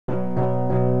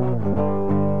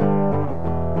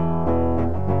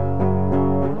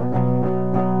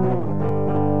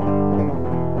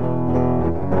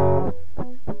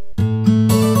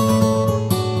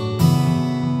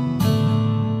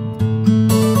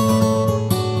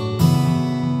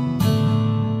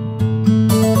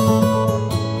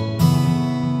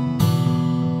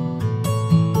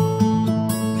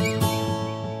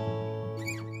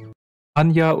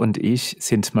Anja und ich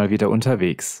sind mal wieder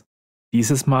unterwegs.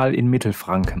 Dieses Mal in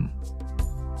Mittelfranken.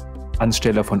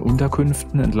 Anstelle von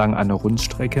Unterkünften entlang einer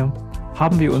Rundstrecke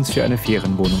haben wir uns für eine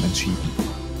Ferienwohnung entschieden.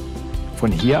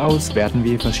 Von hier aus werden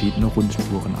wir verschiedene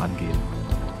Rundtouren angehen.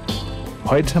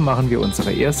 Heute machen wir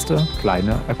unsere erste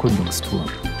kleine Erkundungstour.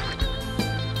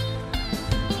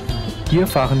 Hier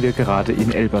fahren wir gerade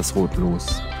in Elbersroth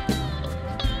los.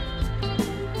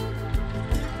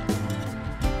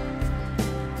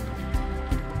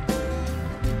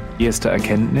 Erste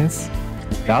Erkenntnis: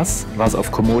 Das, was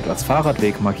auf Komoot als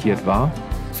Fahrradweg markiert war,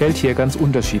 fällt hier ganz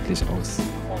unterschiedlich aus.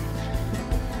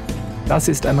 Das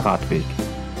ist ein Radweg.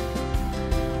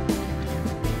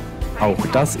 Auch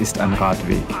das ist ein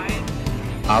Radweg.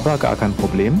 Aber gar kein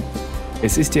Problem,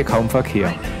 es ist hier kaum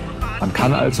Verkehr. Man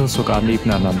kann also sogar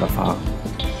nebeneinander fahren.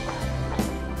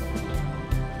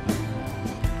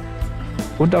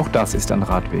 Und auch das ist ein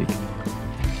Radweg.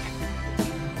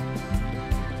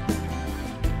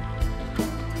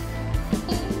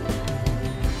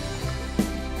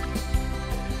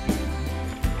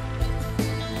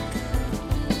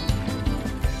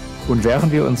 Und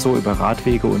während wir uns so über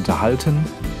Radwege unterhalten,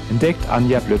 entdeckt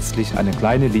Anja plötzlich eine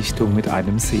kleine Lichtung mit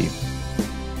einem See.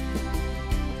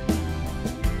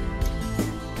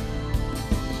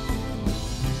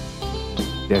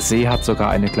 Der See hat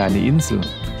sogar eine kleine Insel,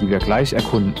 die wir gleich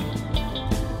erkunden.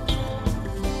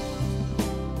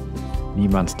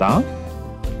 Niemand da?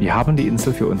 Wir haben die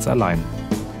Insel für uns allein.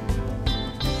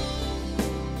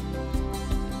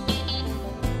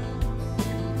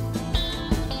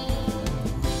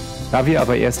 Da wir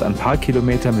aber erst ein paar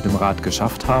Kilometer mit dem Rad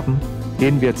geschafft haben,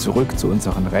 gehen wir zurück zu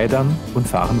unseren Rädern und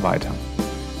fahren weiter.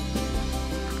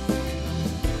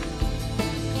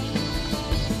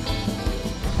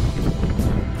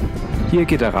 Hier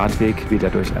geht der Radweg wieder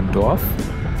durch ein Dorf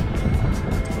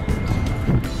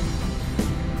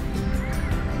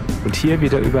und hier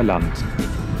wieder über Land,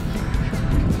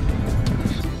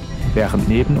 während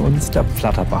neben uns der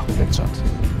Flatterbach plätschert.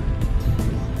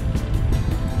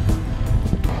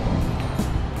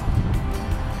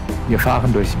 Wir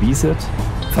fahren durch Wieseth,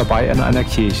 vorbei an einer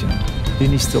Kirche, die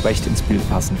nicht so recht ins Bild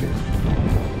passen will.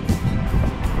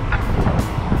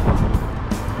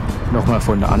 Nochmal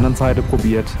von der anderen Seite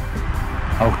probiert,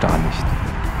 auch da nicht.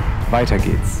 Weiter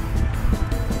geht's.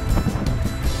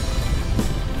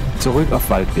 Zurück auf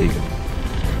Waldwege.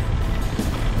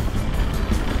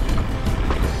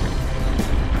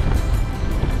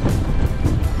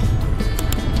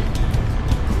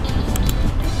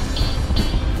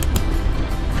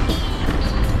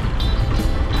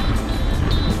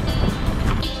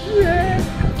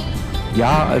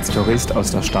 Ja, als Tourist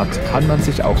aus der Stadt kann man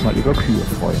sich auch mal über Kühe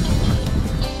freuen.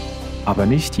 Aber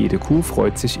nicht jede Kuh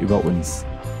freut sich über uns.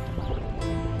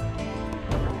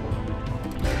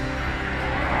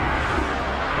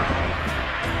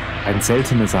 Ein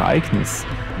seltenes Ereignis.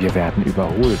 Wir werden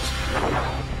überholt.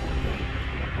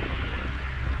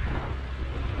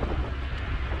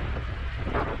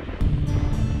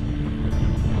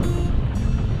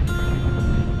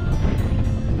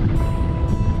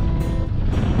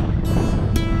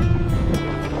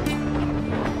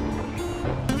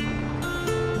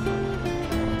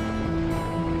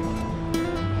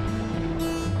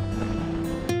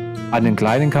 An den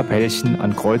kleinen Kapellchen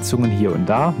an Kreuzungen hier und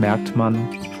da merkt man,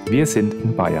 wir sind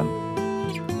in Bayern.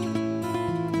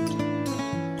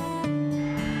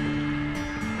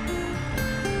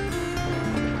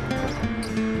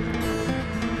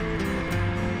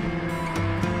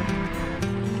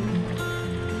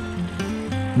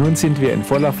 Nun sind wir in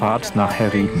voller Fahrt nach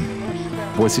Herrieden,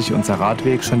 wo sich unser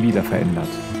Radweg schon wieder verändert,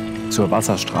 zur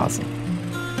Wasserstraße.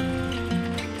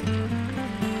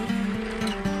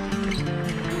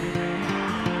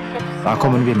 Da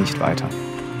kommen wir nicht weiter.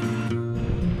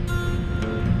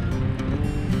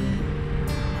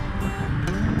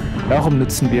 Darum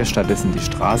nutzen wir stattdessen die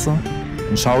Straße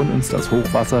und schauen uns das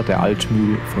Hochwasser der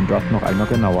Altmühl von dort noch einmal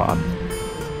genauer an.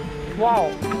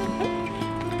 Wow!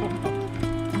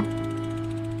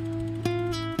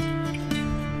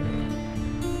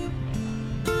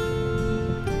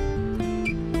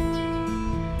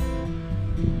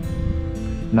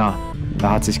 Na,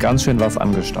 da hat sich ganz schön was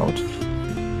angestaut.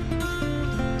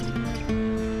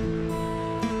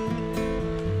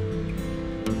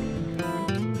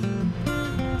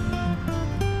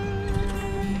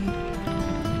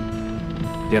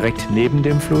 Direkt neben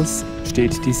dem Fluss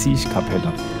steht die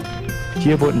Siechkapelle.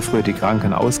 Hier wurden früher die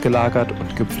Kranken ausgelagert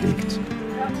und gepflegt.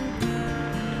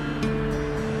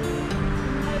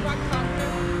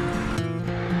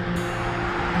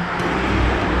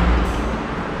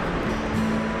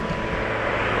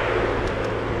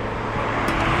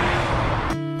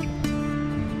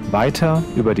 Weiter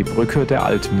über die Brücke der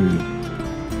Altmühl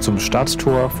zum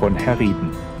Stadttor von Herrieden.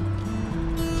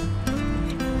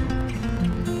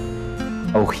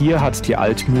 Auch hier hat die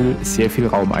Altmühl sehr viel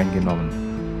Raum eingenommen.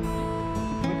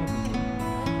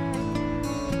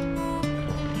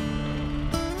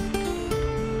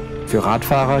 Für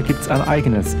Radfahrer gibt es ein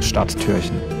eigenes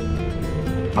Stadttürchen.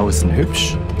 Außen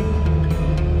hübsch,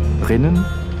 drinnen,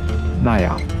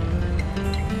 naja.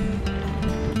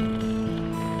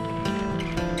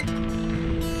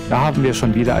 Da haben wir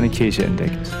schon wieder eine Kirche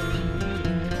entdeckt.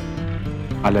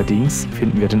 Allerdings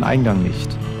finden wir den Eingang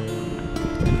nicht.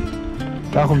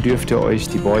 Darum dürft ihr euch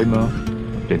die Bäume,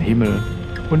 den Himmel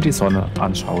und die Sonne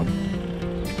anschauen.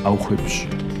 Auch hübsch.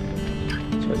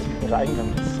 Ich weiß nicht, wo der Eingang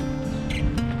ist.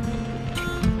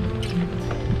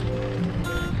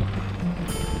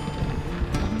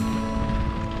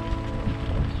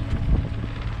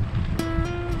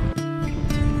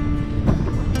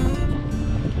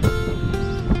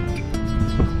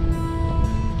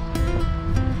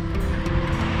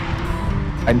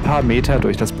 Ein paar Meter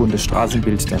durch das bunte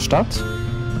Straßenbild der Stadt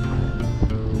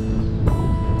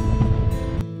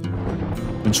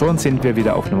und schon sind wir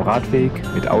wieder auf einem Radweg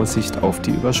mit Aussicht auf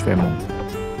die Überschwemmung.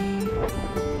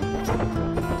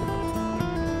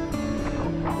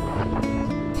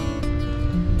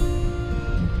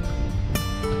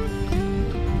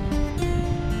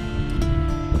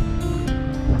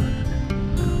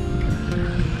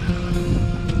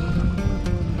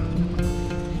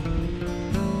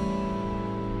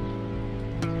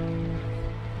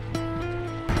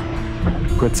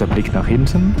 Kurzer Blick nach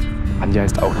hinten, Anja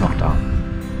ist auch noch da.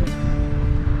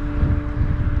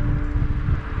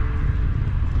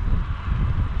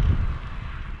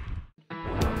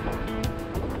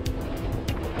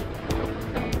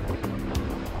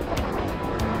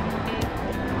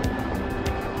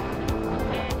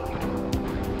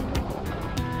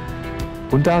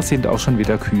 Und da sind auch schon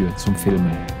wieder Kühe zum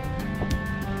Filmen.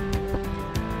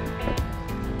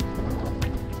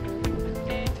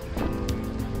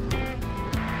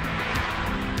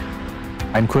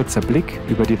 Ein kurzer Blick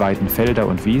über die weiten Felder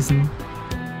und Wiesen,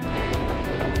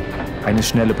 eine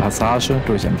schnelle Passage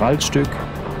durch ein Waldstück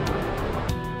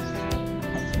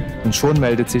und schon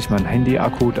meldet sich mein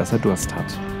Handy-Akku, dass er Durst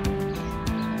hat.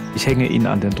 Ich hänge ihn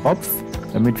an den Tropf,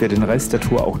 damit wir den Rest der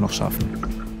Tour auch noch schaffen.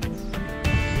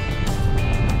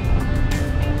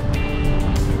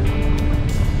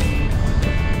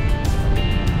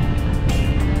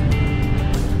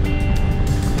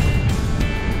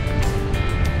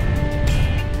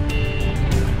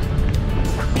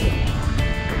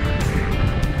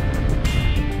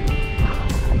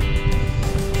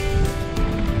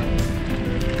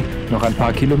 Noch ein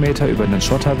paar Kilometer über den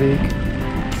Schotterweg,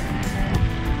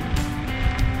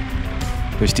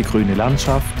 durch die grüne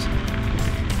Landschaft,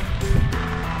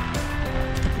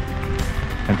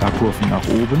 ein paar Kurven nach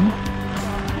oben,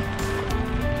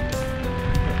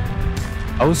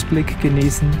 Ausblick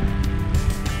genießen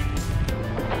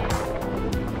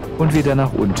und wieder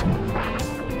nach unten.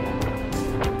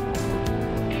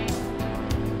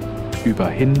 Über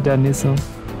Hindernisse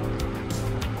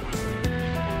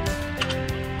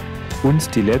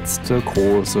und die letzte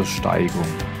große Steigung.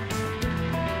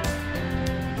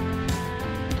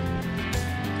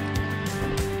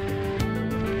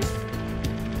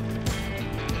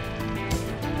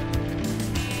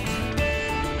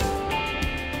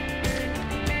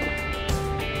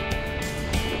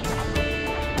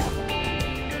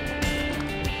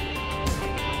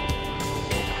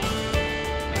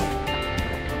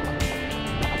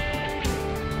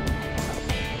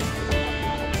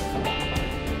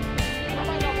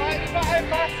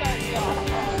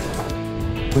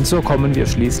 Und so kommen wir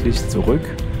schließlich zurück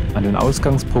an den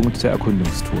Ausgangspunkt der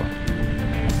Erkundungstour.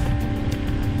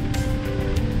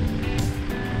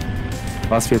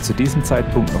 Was wir zu diesem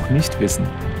Zeitpunkt noch nicht wissen,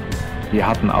 wir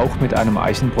hatten auch mit einem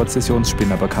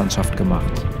Eichenprozessionsspinner Bekanntschaft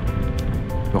gemacht.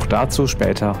 Doch dazu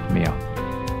später mehr.